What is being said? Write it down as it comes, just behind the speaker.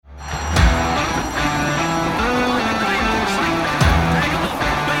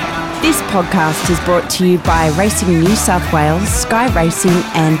This podcast is brought to you by Racing New South Wales, Sky Racing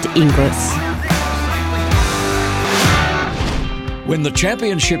and Inglis. When the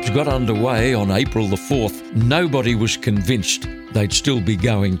championships got underway on April the 4th, nobody was convinced they'd still be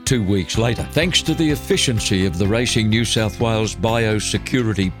going 2 weeks later. Thanks to the efficiency of the Racing New South Wales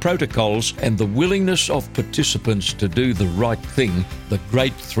biosecurity protocols and the willingness of participants to do the right thing, the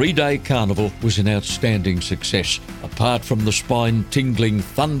great three-day carnival was an outstanding success. Apart from the spine-tingling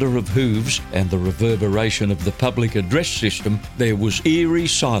thunder of hooves and the reverberation of the public address system, there was eerie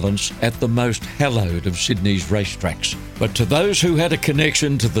silence at the most hallowed of Sydney's racetracks. But to those who had a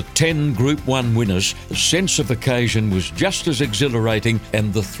connection to the 10 Group 1 winners, the sense of occasion was just as exhilarating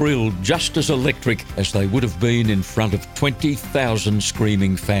and the thrill just as electric as they would have been in front of 20,000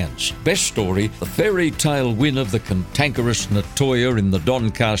 screaming fans. Best story, the fairy tale win of the cantankerous Natoya in the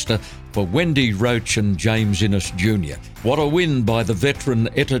Doncaster for Wendy Roach and James Innes Jr. What a win by the veteran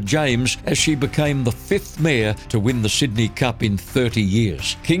Etta James as she became the 5th mare to win the Sydney Cup in 30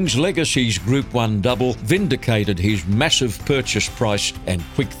 years. King's Legacy's Group 1 double vindicated his massive purchase price, and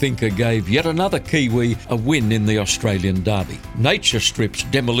Quick Thinker gave yet another Kiwi a win in the Australian Derby. Nature Strip's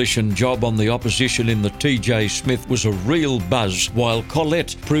demolition job on the opposition in the TJ Smith was a real buzz, while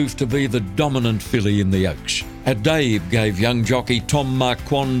Colette proved to be the dominant filly in the Oaks. Adelaide gave young jockey Tom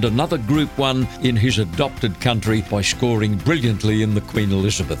Marquand another Group 1 in his adopted country by scoring brilliantly in the Queen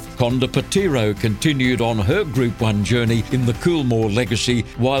Elizabeth. Conda Patiro continued on her Group 1 journey in the Coolmore Legacy,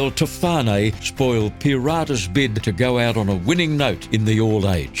 while Tofane spoiled Pirata's bid to go out on a winning note in the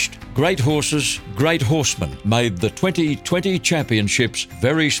All-Aged. Great horses, great horsemen made the 2020 championships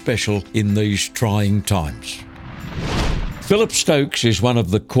very special in these trying times. Phillip Stokes is one of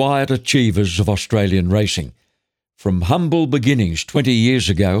the quiet achievers of Australian racing. From humble beginnings 20 years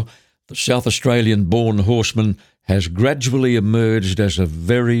ago, the South Australian-born horseman has gradually emerged as a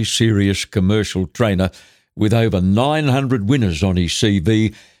very serious commercial trainer with over 900 winners on his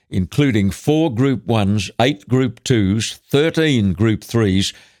CV, including 4 Group 1s, 8 Group 2s, 13 Group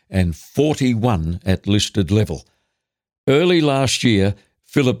 3s and 41 at listed level. Early last year,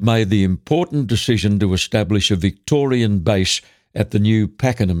 Phillip made the important decision to establish a Victorian base at the new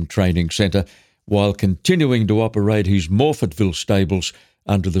Pakenham Training Centre, while continuing to operate his Morphettville stables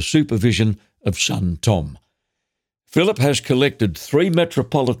under the supervision of son Tom. Phillip has collected 3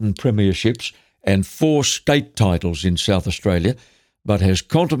 metropolitan premierships and 4 state titles in South Australia, but has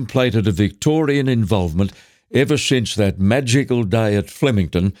contemplated a Victorian involvement ever since that magical day at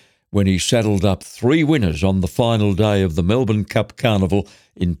Flemington when he saddled up 3 winners on the final day of the Melbourne Cup Carnival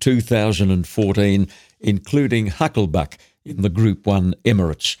in 2014, including Hucklebuck in the Group 1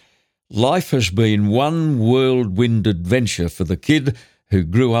 Emirates. Life has been one whirlwind adventure for the kid who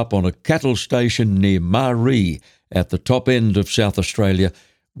grew up on a cattle station near Marree at the top end of South Australia,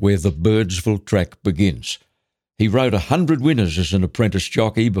 where the Birdsville track begins. He rode 100 winners as an apprentice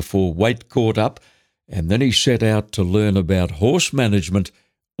jockey before weight caught up, and then he set out to learn about horse management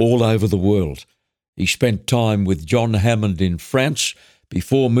all over the world. He spent time with John Hammond in France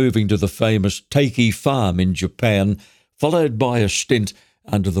before moving to the famous Taiki Farm in Japan, followed by a stint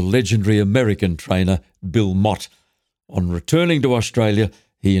under the legendary American trainer Bill Mott. On returning to Australia,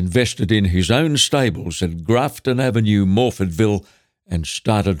 he invested in his own stables at Grafton Avenue, Morphettville, and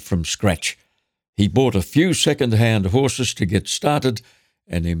started from scratch. He bought a few second-hand horses to get started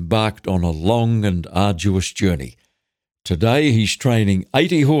and embarked on a long and arduous journey. Today he's training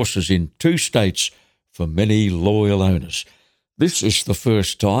 80 horses in 2 states for many loyal owners. This is the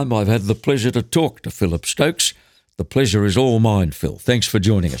first time I've had the pleasure to talk to Phillip Stokes. The pleasure is all mine, Phil. Thanks for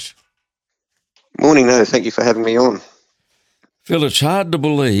joining us. Morning, no, thank you for having me on. Phil, it's hard to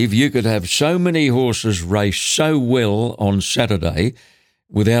believe you could have so many horses race so well on Saturday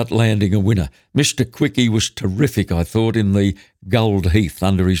without landing a winner. Mr. Quickie was terrific, I thought, in the Gold Heath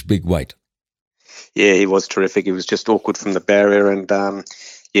under his big weight. Yeah, he was terrific. He was just awkward from the barrier and,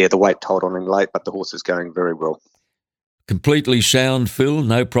 the weight told on him late, but the horse is going very well. Completely sound, Phil?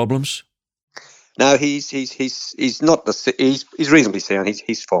 No problems? No, he's not he's reasonably sound.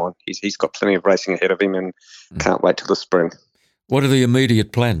 He's fine. He's got plenty of racing ahead of him and can't wait till the spring. What are the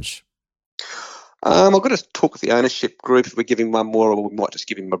immediate plans? I've got to talk with the ownership group. If we give him one more, or we might just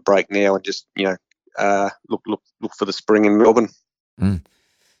give him a break now and just look for the spring in Melbourne.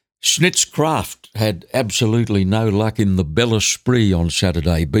 Snit's Craft had absolutely no luck in the Bella Spree on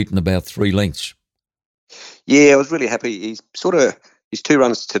Saturday, beaten about 3 lengths. Yeah, I was really happy. His 2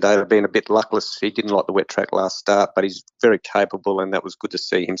 runs today have been a bit luckless. He didn't like the wet track last start, but he's very capable, and that was good to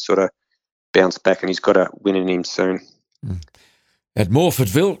see him sort of bounce back, and he's got a win in him soon. At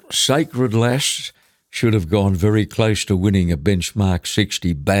Morphettville, Sacred Lass should have gone very close to winning a benchmark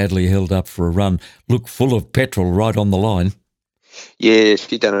 60, badly held up for a run. Looked full of petrol right on the line. Yeah,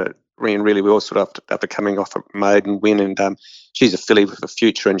 she ran really well sort of after coming off a maiden win, and she's a filly with a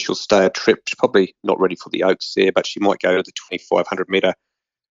future, and she'll stay a trip. She's probably not ready for the Oaks there, but she might go to the 2,500 metre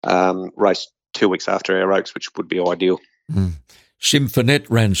race 2 weeks after our Oaks, which would be ideal. Symphonette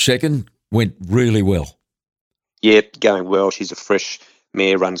ran second, went really well. Yeah, going well. She's a fresh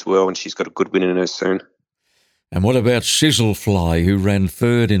mare, runs well, and she's got a good win in her soon. And what about Sizzlefly, who ran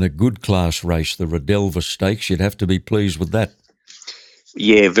third in a good class race, the Rodelva Stakes? You'd have to be pleased with that.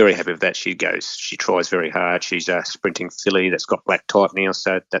 Yeah, very happy with that. She tries very hard. She's a sprinting filly that's got black type now,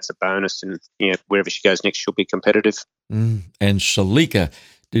 so that's a bonus. And wherever she goes next, she'll be competitive. And Salika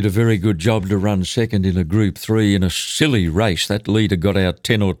did a very good job to run second in a Group 3 in a silly race. That leader got out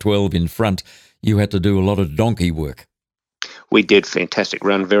 10 or 12 in front. You had to do a lot of donkey work. We did. Fantastic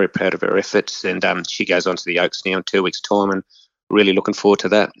run. Very proud of her efforts. And she goes on to the Oaks now in 2 weeks' time, and really looking forward to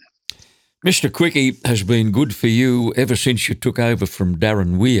that. Mr. Quickie has been good for you ever since you took over from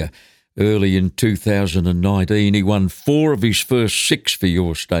Darren Weir early in 2019. He won 4 of his first 6 for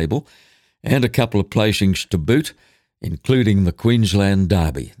your stable and a couple of placings to boot, including the Queensland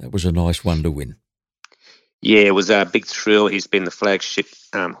Derby. That was a nice one to win. Yeah, it was a big thrill. He's been the flagship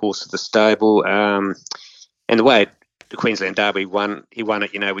horse of the stable. And the way the Queensland Derby won, he won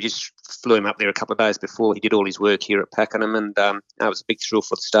it, we just flew him up there a couple of days before. He did all his work here at Pakenham, and it was a big thrill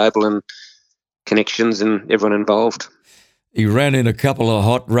for the stable and connections and everyone involved. He ran in a couple of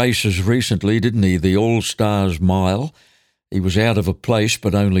hot races recently, didn't he? The All-Stars Mile. He was out of a place,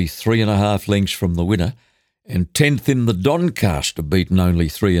 but only 3.5 lengths from the winner, and 10th in the Doncaster, beaten only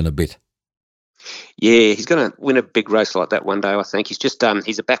 3 and a bit. Yeah, he's going to win a big race like that one day, I think. He's just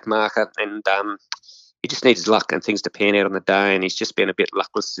he's a back marker, and he just needs his luck and things to pan out on the day, and he's just been a bit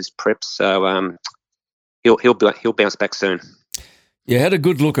luckless this prep, so he'll bounce back soon. You had a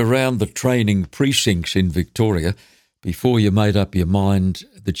good look around the training precincts in Victoria before you made up your mind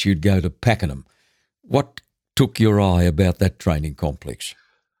that you'd go to Pakenham. What took your eye about that training complex?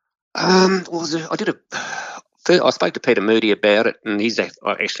 I spoke to Peter Moody about it, and he's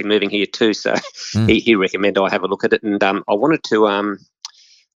actually moving here too, so he recommended I have a look at it. And I wanted to own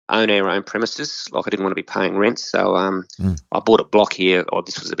our own premises, like I didn't want to be paying rent, so I bought a block here.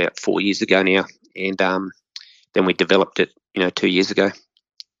 This was about 4 years ago now, and then we developed it 2 years ago.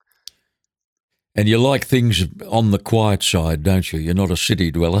 And you like things on the quiet side, don't you? You're not a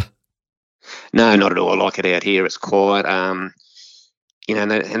city dweller. No, not at all. I like it out here. It's quiet. And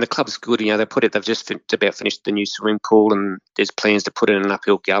the club's good. They've just about finished the new swimming pool, and there's plans to put in an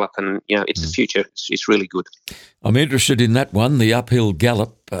uphill gallop, and it's the future. It's really good. I'm interested in that one, the uphill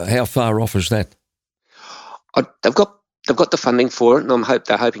gallop. How far off is that? They've got the funding for it, and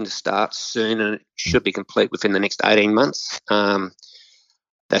they're hoping to start soon, and it should be complete within the next 18 months.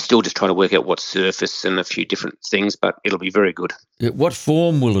 They're still just trying to work out what surface and a few different things, but it'll be very good. What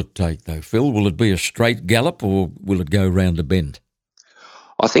form will it take, though, Phil? Will it be a straight gallop, or will it go round a bend?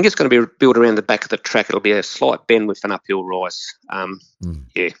 I think it's going to be built around the back of the track. It'll be a slight bend with an uphill rise.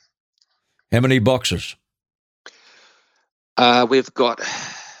 Yeah. How many boxes? We've got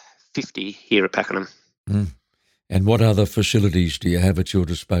 50 here at Pakenham. And what other facilities do you have at your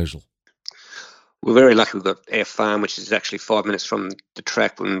disposal? We're very lucky. We've got our farm, which is actually 5 minutes from the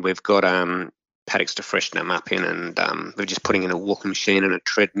track, and we've got paddocks to freshen them up in, and we're just putting in a walking machine and a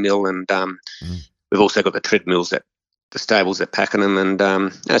treadmill, and we've also got the treadmills at the stables at Pakenham, and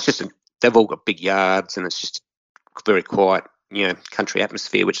it's just they've all got big yards, and it's just very quiet, country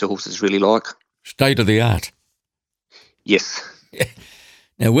atmosphere, which the horses really like. State of the art. Yes.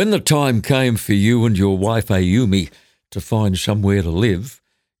 Now, when the time came for you and your wife Ayumi to find somewhere to live,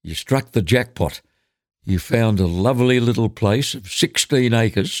 you struck the jackpot. You found a lovely little place of 16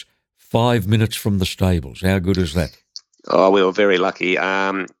 acres, 5 minutes from the stables. How good is that? Oh, we were very lucky.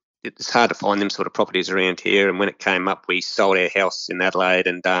 It's hard to find them sort of properties around here, and when it came up, we sold our house in Adelaide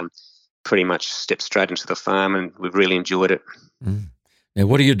and pretty much stepped straight into the farm, and we've really enjoyed it. Now,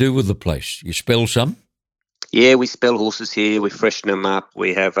 what do you do with the place? You spell some? Yeah, we spell horses here. We freshen them up.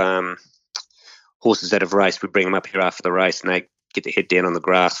 We have horses that have raced. We bring them up here after the race, and they get their head down on the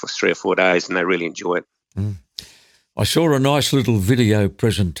grass for 3 or 4 days, and they really enjoy it. I saw a nice little video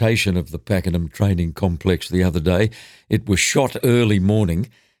presentation of the Pakenham Training Complex the other day. It was shot early morning,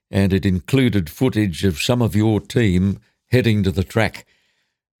 and it included footage of some of your team heading to the track.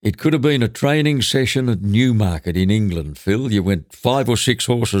 It could have been a training session at Newmarket in England, Phil. You went 5 or 6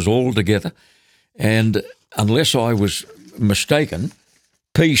 horses all together, and unless I was mistaken,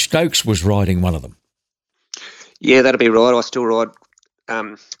 P. Stokes was riding one of them. Yeah, that'll be right. I still ride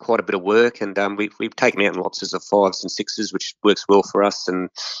quite a bit of work, and we've taken out in lots of 5s and 6s, which works well for us, and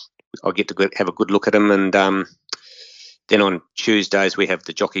I get to have a good look at them. And then on Tuesdays we have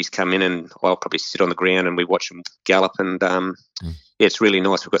the jockeys come in, and I'll probably sit on the ground and we watch them gallop. And yeah, it's really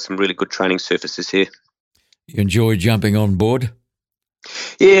nice. We've got some really good training surfaces here. You enjoy jumping on board?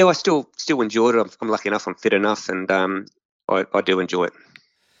 Yeah, I still enjoy it. I'm lucky enough. I'm fit enough, and I do enjoy it.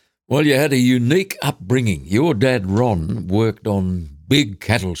 Well, you had a unique upbringing. Your dad, Ron, worked on big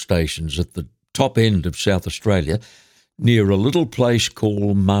cattle stations at the top end of South Australia near a little place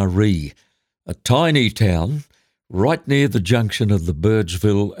called Marree, a tiny town right near the junction of the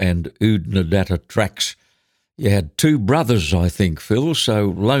Birdsville and Oodnadatta tracks. You had 2 brothers, I think, Phil, so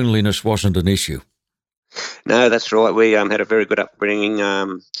loneliness wasn't an issue. No, that's right. We had a very good upbringing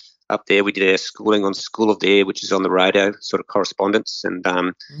up there. We did our schooling on School of the Air, which is on the radio, sort of correspondence. And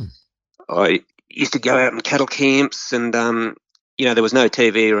I used to go out in cattle camps, and there was no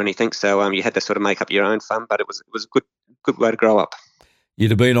TV or anything, so you had to sort of make up your own fun. But it was a good way to grow up.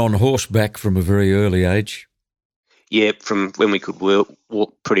 You'd have been on horseback from a very early age. Yeah, from when we could walk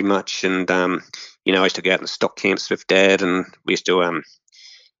pretty much. And I used to go out in the stock camps with Dad, and we used to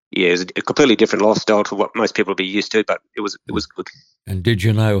it was a completely different lifestyle to what most people would be used to, but it was good. And did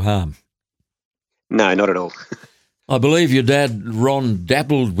you know harm? No, not at all. I believe your dad, Ron,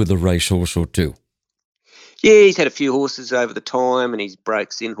 dabbled with a racehorse or 2. Yeah, he's had a few horses over the time, and he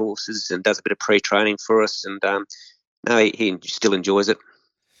breaks in horses and does a bit of pre-training for us, and he still enjoys it.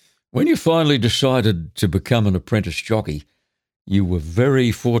 When you finally decided to become an apprentice jockey, you were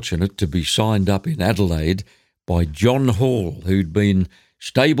very fortunate to be signed up in Adelaide by John Hall, who'd been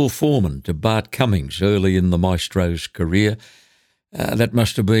stable foreman to Bart Cummings early in the maestro's career. That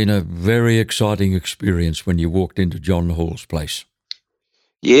must have been a very exciting experience when you walked into John Hall's place.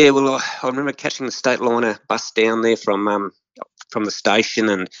 Yeah, well, I remember catching the State Liner bus down there from the station,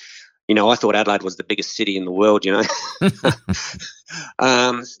 and I thought Adelaide was the biggest city in the world. But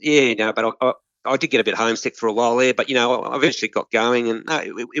I did get a bit homesick for a while there. But I eventually got going, and no,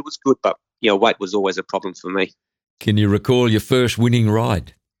 it was good. But weight was always a problem for me. Can you recall your first winning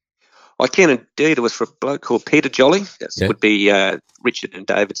ride? I can indeed. It was for a bloke called Peter Jolly. That would be Richard and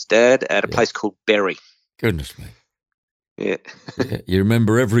David's dad at a place called Berry. Goodness me. Yeah. You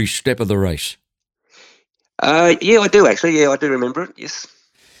remember every step of the race? Yeah, I do actually. Yeah, I do remember it, yes.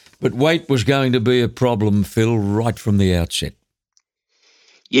 But weight was going to be a problem, Phil, right from the outset.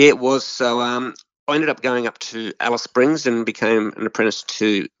 Yeah, it was. So I ended up going up to Alice Springs and became an apprentice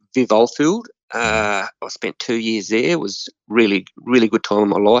to Viv Oldfield. I spent 2 years there. It was really, really good time in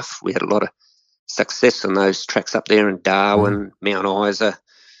my life. We had a lot of success on those tracks up there in Darwin, Mount Isa.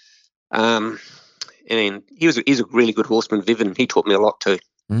 And he's a really good horseman, Viv, and he taught me a lot too.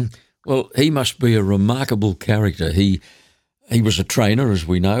 Well, he must be a remarkable character. He was a trainer, as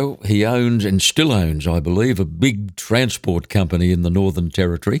we know. He owns and still owns, I believe, a big transport company in the Northern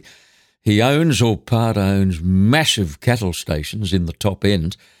Territory. He owns or part owns massive cattle stations in the top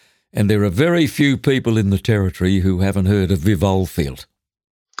end. And there are very few people in the Territory who haven't heard of Viv Oldfield.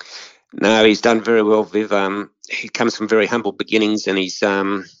 No, he's done very well, Viv. He comes from very humble beginnings, and he's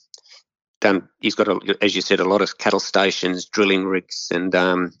got, as you said, a lot of cattle stations, drilling rigs, and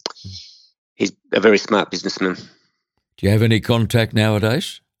he's a very smart businessman. Do you have any contact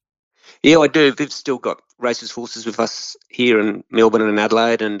nowadays? Yeah, I do. Viv's still got races horses with us here in Melbourne and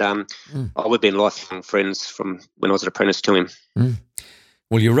Adelaide, and we've been lifelong friends from when I was an apprentice to him.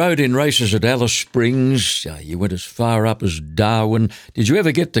 Well, you rode in races at Alice Springs. You went as far up as Darwin. Did you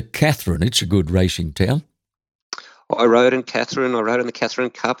ever get to Katherine? It's a good racing town. I rode in Katherine. I rode in the Katherine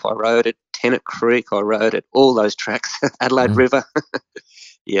Cup. I rode at Tennant Creek. I rode at all those tracks, Adelaide River.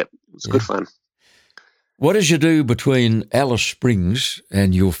 It was good fun. What did you do between Alice Springs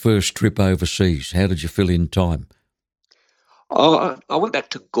and your first trip overseas? How did you fill in time? I went back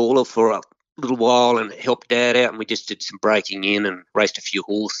to Gawler for a little while and helped Dad out, and we just did some breaking in and raced a few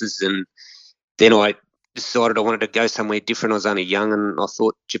horses, and then I decided I wanted to go somewhere different. I was only young, and I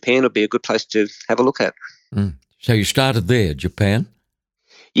thought Japan would be a good place to have a look at. So you started there, Japan?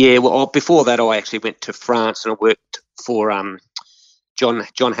 Yeah, well, before that I actually went to France and I worked for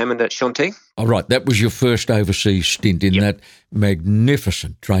John Hammond at Chantilly. Oh, right, that was your first overseas stint in that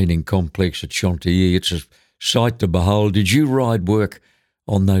magnificent training complex at Chantilly. It's a sight to behold. Did you ride work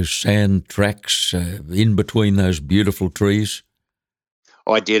on those sand tracks in between those beautiful trees?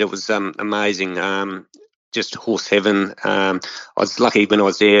 I did. It was amazing. Just horse heaven. I was lucky when I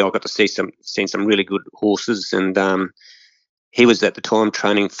was there. I got to see some really good horses, and he was at the time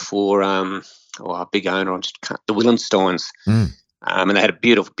training for a big owner. The Willensteins, and they had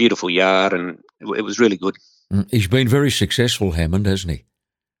a beautiful yard, and it was really good. He's been very successful, Hammond, hasn't he?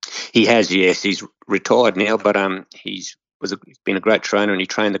 He has, yes. He's retired now, but he's been a great trainer, and he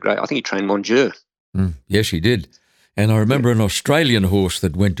trained I think he trained Marju. Yes, he did. And I remember an Australian horse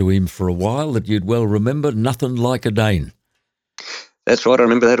that went to him for a while that you'd well remember, Nothing Like a Dane. That's right, I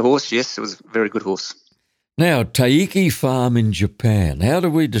remember that horse, yes. It was a very good horse. Now, Taiki Farm in Japan, how do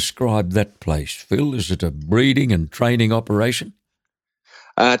we describe that place, Phil? Is it a breeding and training operation?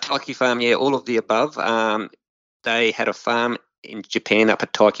 Taiki Farm, yeah, all of the above. They had a farm in Japan up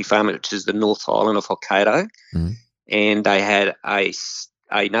at Taiki Farm, which is the North Island of Hokkaido, and they had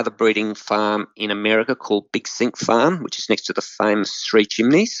another breeding farm in America called Big Sink Farm, which is next to the famous Three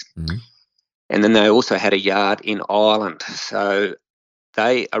Chimneys. And then they also had a yard in Ireland. So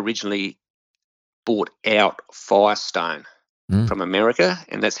they originally bought out Firestone from America,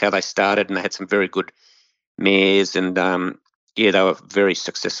 and that's how they started, and they had some very good mares, and they were very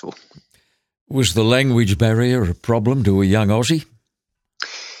successful. Was the language barrier a problem to a young Aussie?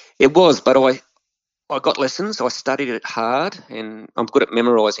 It was, but I got lessons. I studied it hard, and I'm good at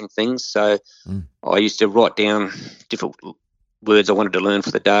memorising things, so I used to write down different words I wanted to learn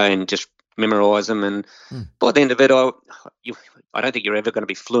for the day and just memorise them, and by the end of it, I don't think you're ever going to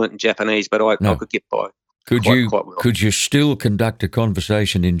be fluent in Japanese, but I could get by quite well. Could you still conduct a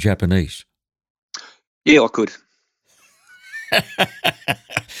conversation in Japanese? Yeah, I could.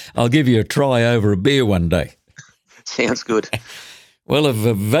 I'll give you a try over a beer one day. Sounds good. Well, a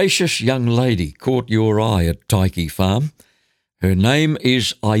vivacious young lady caught your eye at Taiki Farm. Her name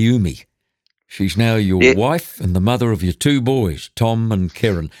is Ayumi. She's now your wife and the mother of your two boys, Tom and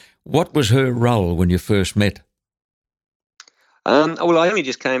Karen. What was her role when you first met? Well, I only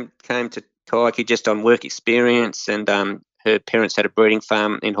just came to Taiki just on work experience, and her parents had a breeding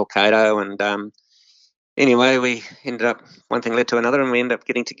farm in Hokkaido, and anyway, we ended up, one thing led to another, and we ended up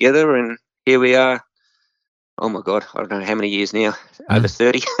getting together, and here we are. Oh, my God, I don't know how many years now, over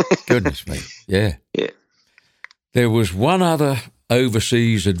 30. Goodness me, yeah. Yeah. There was one other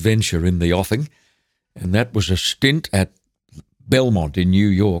overseas adventure in the offing, and that was a stint at Belmont in New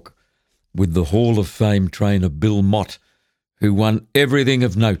York with the Hall of Fame trainer Bill Mott, who won everything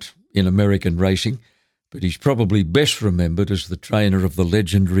of note in American racing, but he's probably best remembered as the trainer of the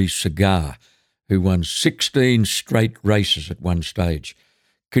legendary Cigar, who won 16 straight races at one stage.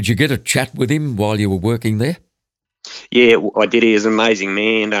 Could you get a chat with him while you were working there? Yeah, I did. He was an amazing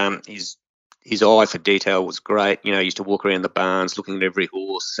man. His eye for detail was great. You know, he used to walk around the barns looking at every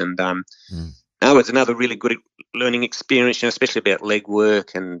horse, and it was another really good learning experience, especially about leg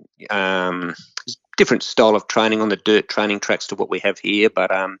work and different style of training on the dirt training tracks to what we have here.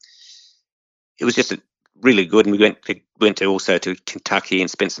 But it was just really good, and we went also to Kentucky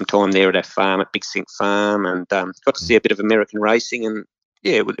and spent some time there at our farm at Big Sink Farm, and got to see a bit of American racing, and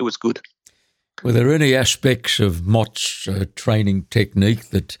it was good. Were there any aspects of Mott's training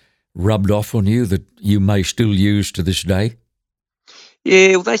technique that rubbed off on you that you may still use to this day?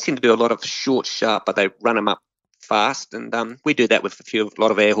 Yeah, well, they seem to do a lot of short, sharp, but they run them up fast, and we do that with a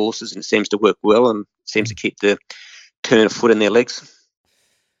lot of our horses, and it seems to work well and seems to keep the turn of foot in their legs.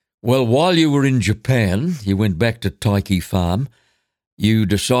 Well, while you were in Japan, you went back to Taiki Farm. You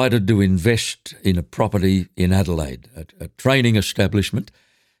decided to invest in a property in Adelaide, a training establishment,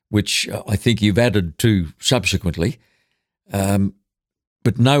 which I think you've added to subsequently,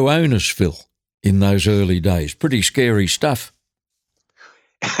 but no owners, Phil, in those early days. Pretty scary stuff.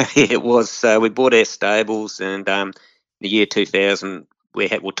 It was. We bought our stables, and in the year 2000,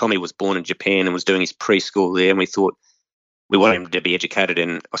 Tommy was born in Japan and was doing his preschool there, and we thought we wanted him to be educated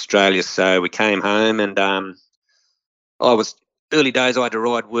in Australia, so we came home, and early days I had to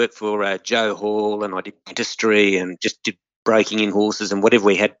ride work for Joe Hall, and I did dentistry and just did breaking in horses and whatever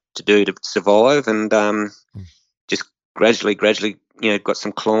we had to do to survive, and just gradually, got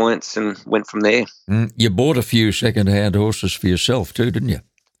some clients and went from there. You bought a few second-hand horses for yourself too, didn't you?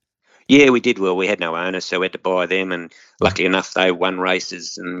 Yeah, we did. Well, we had no owners, so we had to buy them, and luckily enough, they won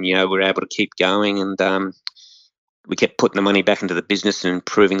races, and we were able to keep going, and we kept putting the money back into the business and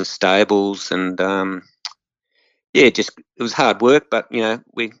improving the stables, and it was hard work, but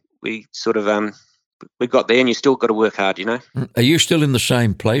we sort of we got there, and you still got to work hard, Are you still in the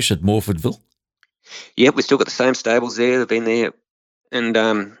same place at Morphettville? Yeah, we've still got the same stables there. They've been there, and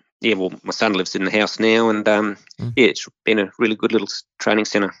my son lives in the house now, and it's been a really good little training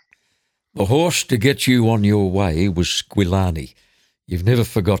centre. The horse to get you on your way was Squillani. You've never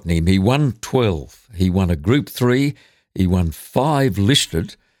forgotten him. He won 12. He won a Group 3. He won 5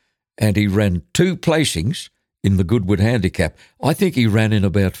 listed, and he ran 2 placings in the Goodwood Handicap. I think he ran in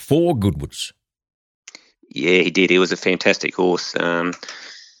about 4 Goodwoods. Yeah, he did. He was a fantastic horse.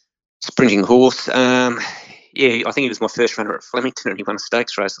 Sprinting horse. yeah, I think he was my first runner at Flemington, and he won a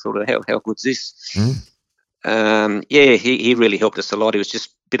stakes race. I thought, how good's this? Yeah, he really helped us a lot. He was just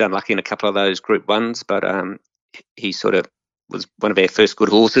a bit unlucky in a couple of those Group 1s, but he sort of was one of our first good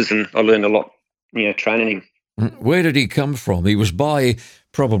horses, and I learned a lot, training him. Where did he come from? He was by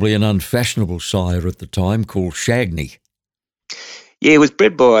probably an unfashionable sire at the time called Shagney. Yeah, he was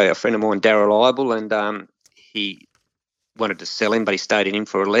bred by a friend of mine, Darryl Eibel, and he wanted to sell him, but he stayed in him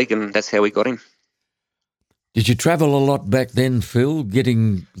for a leg, and that's how we got him. Did you travel a lot back then, Phil,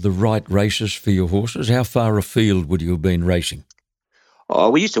 getting the right races for your horses? How far afield would you have been racing? Oh,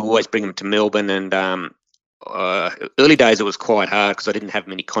 we used to always bring them to Melbourne, and early days it was quite hard because I didn't have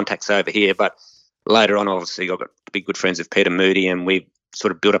many contacts over here, but later on, obviously, I got to be good friends with Peter Moody, and we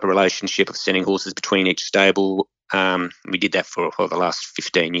sort of built up a relationship of sending horses between each stable. We did that for the last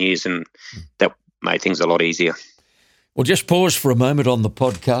 15 years, and that made things a lot easier. We'll just pause for a moment on the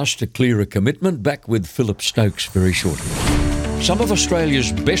podcast to clear a commitment. Back with Phillip Stokes very shortly. Some of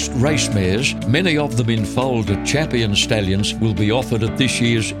Australia's best race mares, many of them in foaled at champion stallions, will be offered at this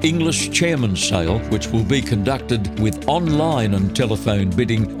year's English Chairman's Sale, which will be conducted with online and telephone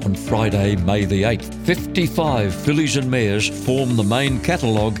bidding on Friday, May the 8th. 55 fillies and mares form the main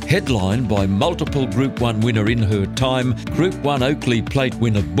catalogue, headlined by multiple Group 1 winner In Her Time, Group 1 Oakley Plate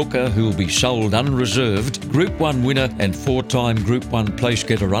winner Booker, who will be sold unreserved, Group 1 winner and 4-time Group 1 place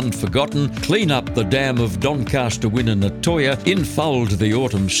getter Unforgotten, Clean Up the Dam of Doncaster winner Natoya, In Fold the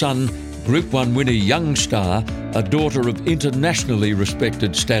Autumn Sun, Group 1 winner Young Star, a daughter of internationally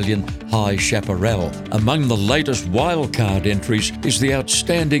respected stallion High Chaparral. Among the latest wildcard entries is the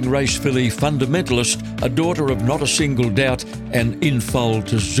outstanding race filly Fundamentalist, a daughter of Not a Single Doubt, and In Fold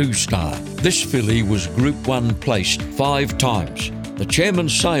to Zoo Star. This filly was Group 1 placed 5 times. The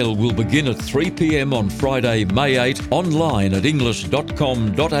Chairman's Sale will begin at 3 p.m. on Friday, May 8, online at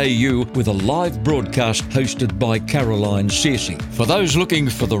inglis.com.au with a live broadcast hosted by Caroline Searcy. For those looking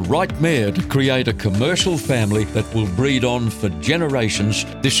for the right mare to create a commercial family that will breed on for generations,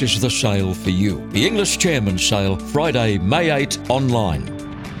 this is the sale for you. The English Chairman's Sale, Friday, May 8, online.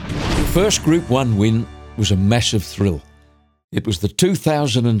 The first Group 1 win was a massive thrill. It was the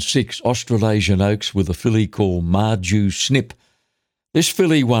 2006 Australasian Oaks with a filly called Marju Snip. This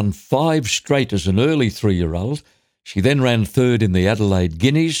filly won 5 straight as an early 3-year-old. She then ran third in the Adelaide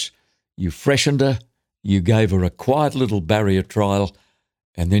Guineas. You freshened her, you gave her a quiet little barrier trial,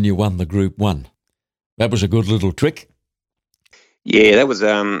 and then you won the Group 1. That was a good little trick. Yeah, that was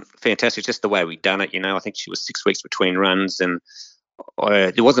fantastic, just the way we done it. I think she was 6 weeks between runs, and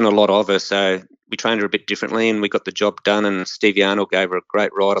there wasn't a lot of her, so we trained her a bit differently, and we got the job done, and Stevie Arnold gave her a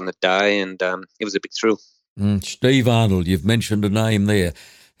great ride on the day, and it was a big thrill. Steve Arnold, you've mentioned a name there.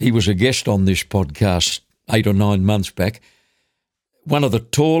 He was a guest on this podcast 8 or 9 months back. One of the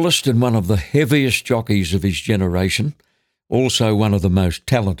tallest and one of the heaviest jockeys of his generation, also one of the most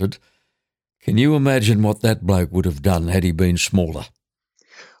talented. Can you imagine what that bloke would have done had he been smaller?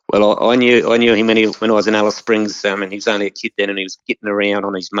 Well, I knew him when I was in Alice Springs, and he was only a kid then, and he was getting around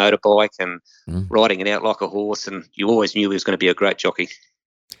on his motorbike and riding it out like a horse, and you always knew he was going to be a great jockey.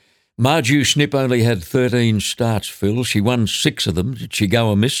 Marju Snip only had 13 starts, Phil. She won 6 of them. Did she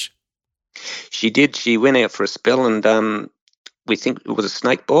go amiss? She did. She went out for a spell, and we think it was a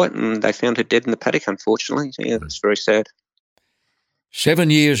snake bite, and they found her dead in the paddock, unfortunately. Yeah, it was very sad.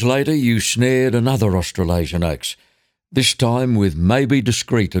 7 years later, you snared another Australasian Oaks, this time with Maybe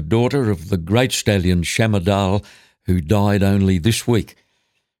Discreet, a daughter of the great stallion Shamadal, who died only this week.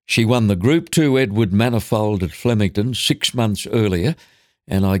 She won the Group 2 Edward Manifold at Flemington 6 months earlier,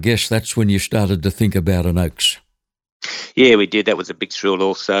 and I guess that's when you started to think about an Oaks. Yeah, we did. That was a big thrill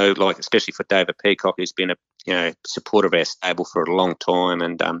also, especially for David Peacock, who's been a supporter of our stable for a long time,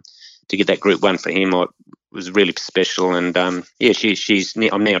 and to get that Group 1 for him was really special. And I'm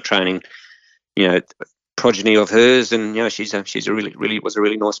now training, progeny of hers, and she's a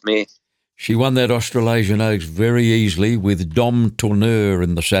really nice mare. She won that Australasian Oaks very easily with Dom Tourneur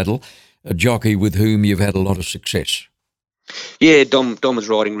in the saddle, a jockey with whom you've had a lot of success. Yeah, Dom was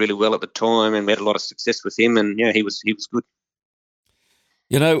riding really well at the time, and we had a lot of success with him, and he was good.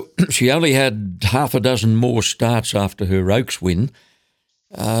 She only had half a dozen more starts after her Oaks win,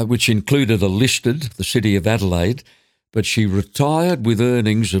 which included a listed, the City of Adelaide, but she retired with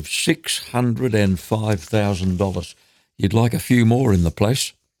earnings of $605,000. You'd like a few more in the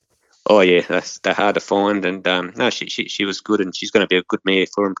place? Oh yeah, they're hard to find, and she was good, and she's going to be a good mare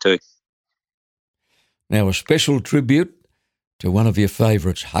for him too. Now a special tribute to one of your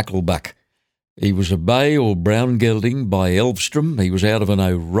favourites, Hucklebuck. He was a bay or brown gelding by Elvstrom. He was out of an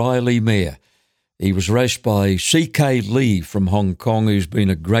O'Reilly mare. He was raced by C.K. Lee from Hong Kong, who's been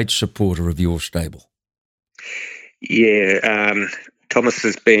a great supporter of your stable. Yeah, Thomas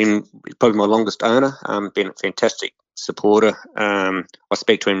has been probably my longest owner, been a fantastic supporter. I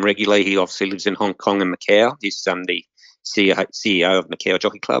speak to him regularly. He obviously lives in Hong Kong and Macau. He's the CEO of Macau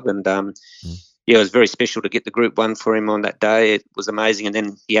Jockey Club, and yeah, it was very special to get the Group 1 for him on that day. It was amazing, and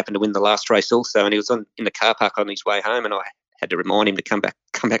then he happened to win the last race also, and he was in the car park on his way home, and I had to remind him to come back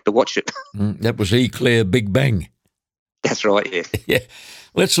to watch it. That was Eclair Big Bang. That's right, yeah. Yeah.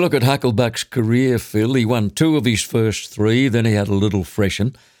 Let's look at Hucklebuck's career, Phil. He won 2 of his first 3, then he had a little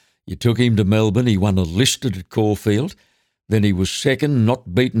freshen. You took him to Melbourne. He won a listed at Caulfield. Then he was second,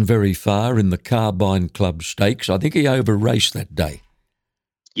 not beaten very far in the Carbine Club Stakes. I think he over-raced that day.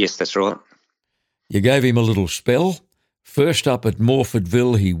 Yes, that's right. You gave him a little spell. First up at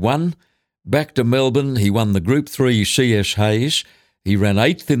Morphettville, he won. Back to Melbourne, he won the Group 3 CS Hayes. He ran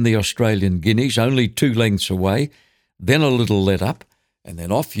 8th in the Australian Guineas, only 2 lengths away. Then a little let up, and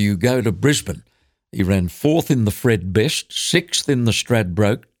then off you go to Brisbane. He ran 4th in the Fred Best, 6th in the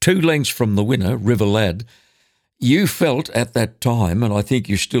Stradbroke, 2 lengths from the winner, River Lad. You felt at that time, and I think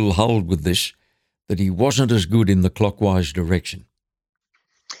you still hold with this, that he wasn't as good in the clockwise direction.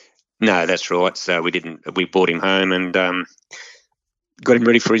 No, that's right. So we brought him home and got him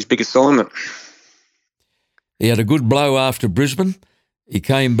ready for his big assignment. He had a good blow after Brisbane. He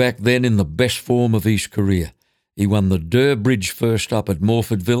came back then in the best form of his career. He won the Durbridge first up at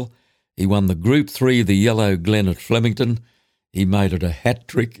Morphettville. He won the Group 3, the Yellow Glen at Flemington. He made it a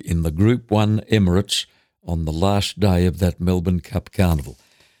hat-trick in the Group 1 Emirates on the last day of that Melbourne Cup Carnival.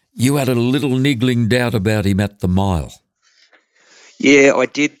 You had a little niggling doubt about him at the mile. Yeah, I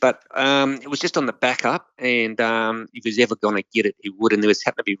did, but it was just on the back up, and if he was ever going to get it, he would. And there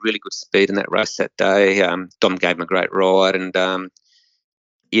happened to be really good speed in that race that day. Dom gave him a great ride, and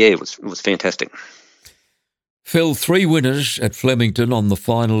yeah, it was fantastic. Phil, 3 winners at Flemington on the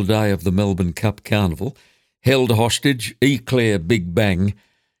final day of the Melbourne Cup Carnival. Held hostage, Eclair Big Bang,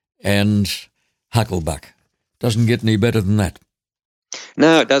 and Hucklebuck. Doesn't get any better than that.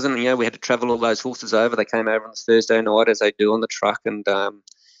 No, it doesn't. We had to travel all those horses over. They came over on Thursday night, as they do on the truck, and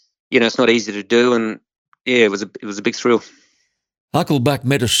it's not easy to do. And yeah, it was a big thrill. Hucklebuck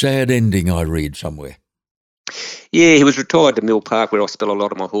met a sad ending, I read somewhere. Yeah, he was retired to Mill Park, where I spell a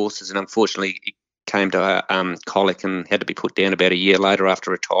lot of my horses, and unfortunately, he came to a colic and had to be put down about a year later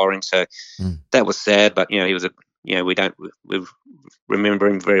after retiring. So that was sad. But he was we remember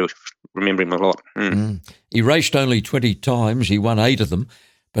him a lot. He raced only 20 times. He won 8 of them,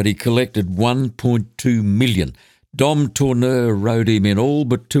 but he collected $1.2 million. Dom Tourneur rode him in all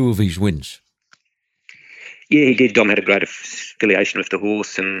but 2 of his wins. Yeah, he did. Dom had a great affiliation with the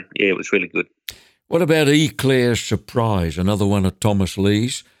horse, and yeah, it was really good. What about Eclair Surprise, another one of Thomas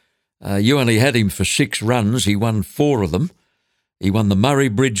Lee's? You only had him for 6 runs. He won 4 of them. He won the Murray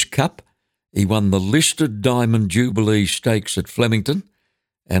Bridge Cup. He won the listed Diamond Jubilee Stakes at Flemington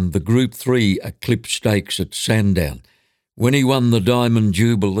and the Group 3 Eclipse Stakes at Sandown. When he won the Diamond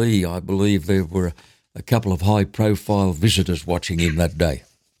Jubilee, I believe there were a couple of high-profile visitors watching him that day.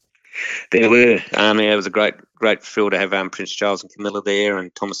 There were. It was a great thrill to have Prince Charles and Camilla there,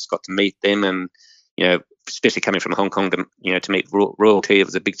 and Thomas got to meet them, and especially coming from Hong Kong to meet royalty, it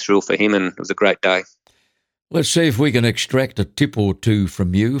was a big thrill for him, and it was a great day. Let's see if we can extract a tip or 2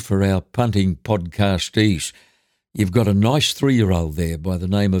 from you for our punting podcastees. You've got a nice 3-year-old there by the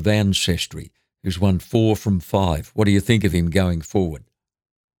name of Ancestry, who's won 4 from 5. What do you think of him going forward?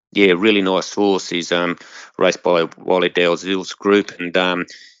 Yeah, really nice horse. He's raced by Wally Dalzill's group, and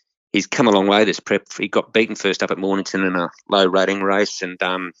he's come a long way this prep. He got beaten first up at Mornington in a low rating race, and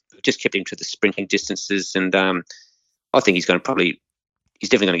just kept him to the sprinting distances. And I think he's definitely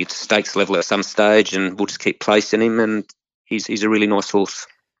going to get to stakes level at some stage, and we'll just keep placing him. And he's a really nice horse.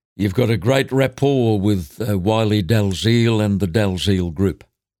 You've got a great rapport with Wiley Dalziel and the Dalziel group.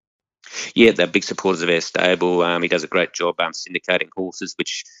 Yeah, they're big supporters of our stable. He does a great job syndicating horses,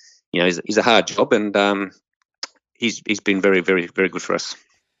 which is a hard job, and he's been very, very, very good for us.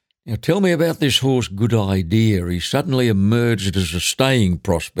 Now, tell me about this horse, Good Idea. He suddenly emerged as a staying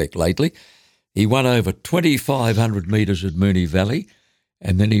prospect lately. He won over 2,500 metres at Moonee Valley,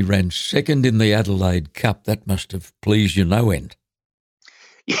 and then he ran second in the Adelaide Cup. That must have pleased you no end.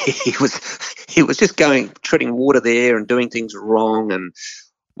 Yeah, he was just treading water there and doing things wrong, and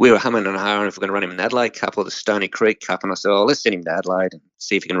we were humming and hawing if we're going to run him in the Adelaide Cup or the Stony Creek Cup, and I said, let's send him to Adelaide and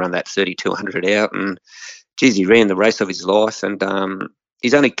see if he can run that 3,200 out. And geez, he ran the race of his life, and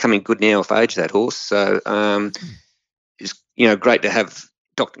he's only coming good now off age, that horse. So it's great to have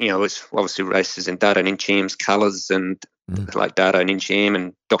it's obviously races in Dado and Incham's colours, and like Dado and Incham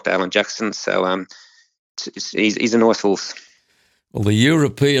and Dr. Alan Jackson. So he's a nice horse. Well, the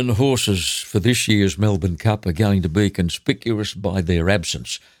European horses for this year's Melbourne Cup are going to be conspicuous by their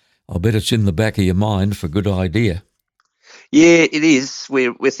absence. I bet it's in the back of your mind for good idea. Yeah, it is.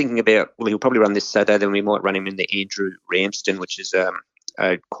 We're thinking about, well, he'll probably run this Saturday, then we might run him in the Andrew Ramsden, which is a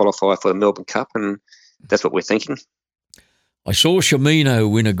qualifier for the Melbourne Cup, and that's what we're thinking. I saw Shamino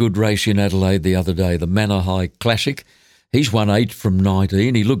win a good race in Adelaide the other day, the Manor High Classic. He's won 8 from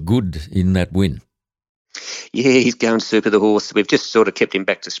 19. He looked good in that win. Yeah, he's going super, the horse. We've just sort of kept him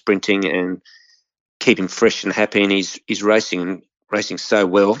back to sprinting and keep him fresh and happy, and he's racing so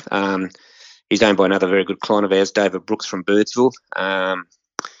well. He's owned by another very good client of ours, David Brooks from Birdsville.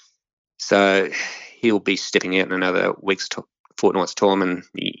 So he'll be stepping out in another fortnight's time, and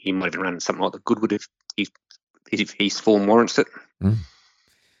he might even run something like the Goodwood if his form warrants it.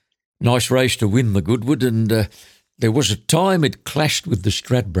 Nice race to win the Goodwood, and there was a time it clashed with the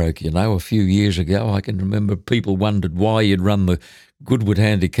Stradbroke, a few years ago. I can remember people wondered why you'd run the Goodwood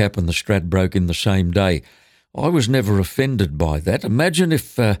Handicap and the Stradbroke in the same day. I was never offended by that. Imagine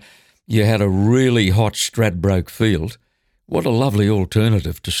if you had a really hot Stradbroke field. What a lovely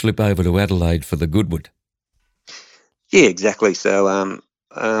alternative to slip over to Adelaide for the Goodwood. Yeah, exactly. So,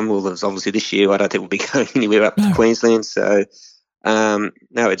 well, there's obviously this year I don't think we'll be going anywhere up to Queensland. So, no,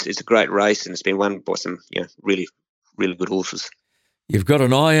 it's a great race, and it's been won by some really, really good horses. You've got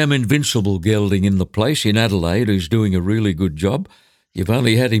an I Am Invincible gelding in the place in Adelaide who's doing a really good job. You've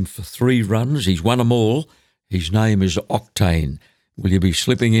only had him for 3 runs. He's won them all. His name is Octane. Will you be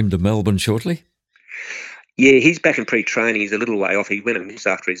slipping him to Melbourne shortly? Yeah, he's back in pre-training. He's a little way off. He went and missed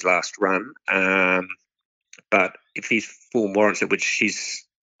after his last run. But if his form warrants it, which his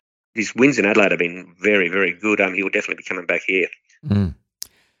wins in Adelaide have been very, very good, he will definitely be coming back here.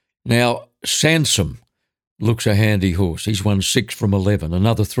 Now, Sansom looks a handy horse. He's won 6 from 11,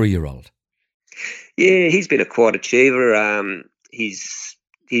 another 3-year-old. Yeah, he's been a quiet achiever. He's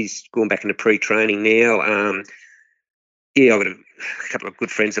gone back into pre-training now. Yeah, I've got a couple of good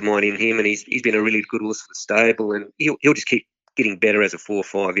friends of mine in him, and he's been a really good horse for the stable, and he'll just keep getting better as a 4 or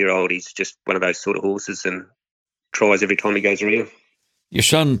 5-year-old. He's just one of those sort of horses and tries every time he goes around. Your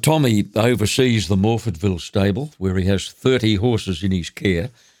son Tommy oversees the Morphettville stable, where he has 30 horses in his care.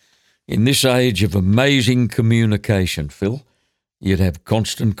 In this age of amazing communication, Phil, you'd have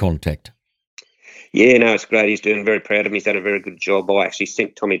constant contact. Yeah, no, it's great. He's doing very proud of him. He's done a very good job. I actually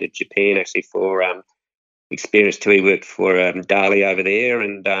sent Tommy to Japan for experience too. He worked for Dali over there,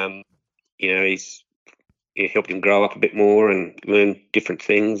 and he's helped him grow up a bit more and learn different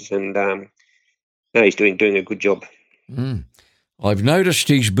things. And he's doing a good job. I've noticed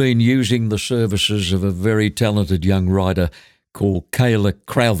he's been using the services of a very talented young rider called Kayla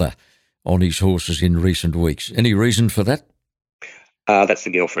Crowther on his horses in recent weeks. Any reason for that? That's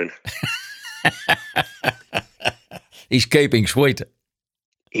the girlfriend. He's keeping sweet.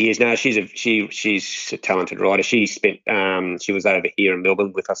 He is. No, she's a talented rider. She was over here in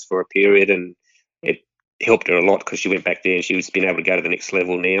Melbourne with us for a period, and it helped her a lot because she went back there and she's been able to go to the next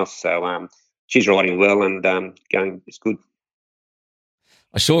level now. So she's riding well and going. It's good.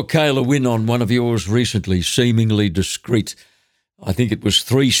 I saw Kayla win on one of yours recently, seemingly Discreet. I think it was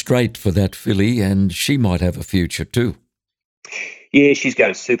 3 straight for that filly, and she might have a future too. Yeah, she's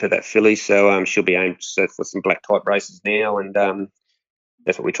going super, that filly. So she'll be aimed for some black type races now, and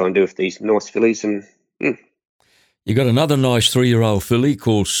that's what we try and do with these nice fillies. And You got another nice 3-year-old filly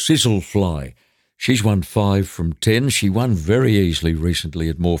called Sizzlefly. She's won 5 from 10. She won very easily recently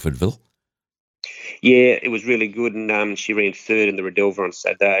at Morphettville. Yeah, it was really good, and she ran 3rd in the Redelver on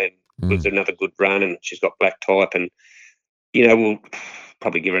Saturday. It was another good run, and she's got black type, and we'll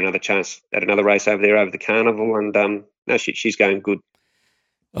probably give her another chance at another race over there over the carnival, and she's going good.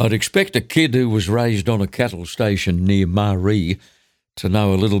 I'd expect a kid who was raised on a cattle station near Marree to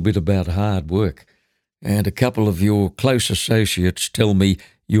know a little bit about hard work. And a couple of your close associates tell me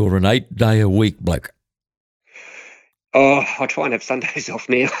you're an 8-day-a-week bloke. Oh, I try and have Sundays off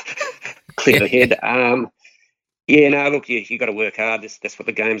now. Clear the head. Look, you got to work hard. That's what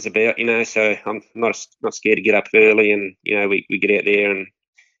the game's about, So I'm not scared to get up early, and we get out there and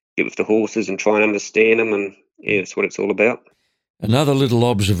get with the horses and try and understand them, and that's what it's all about. Another little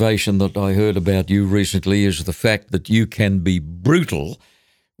observation that I heard about you recently is the fact that you can be brutal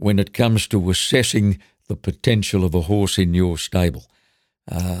when it comes to assessing the potential of a horse in your stable.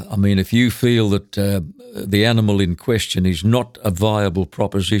 If you feel that the animal in question is not a viable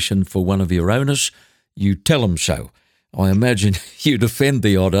proposition for one of your owners, you tell them so. I imagine you defend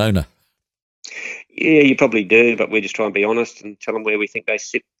the odd owner. Yeah, you probably do, but we just try and be honest and tell them where we think they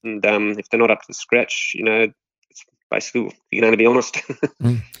sit. And if they're not up to the scratch, it's basically, you can only be honest.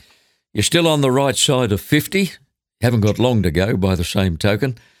 You're still on the right side of 50. Haven't got long to go by the same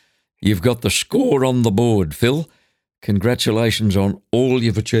token. You've got the score on the board, Phil. Congratulations on all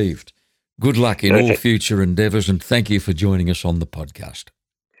you've achieved. Good luck in all future endeavours, and thank you for joining us on the podcast.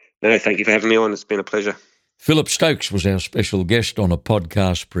 No, thank you for having me on. It's been a pleasure. Phillip Stokes was our special guest on a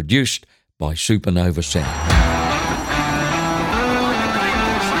podcast produced by Supernova Sound.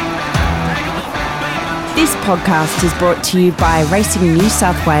 This podcast is brought to you by Racing New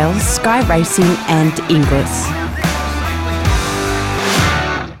South Wales, Sky Racing and Inglis.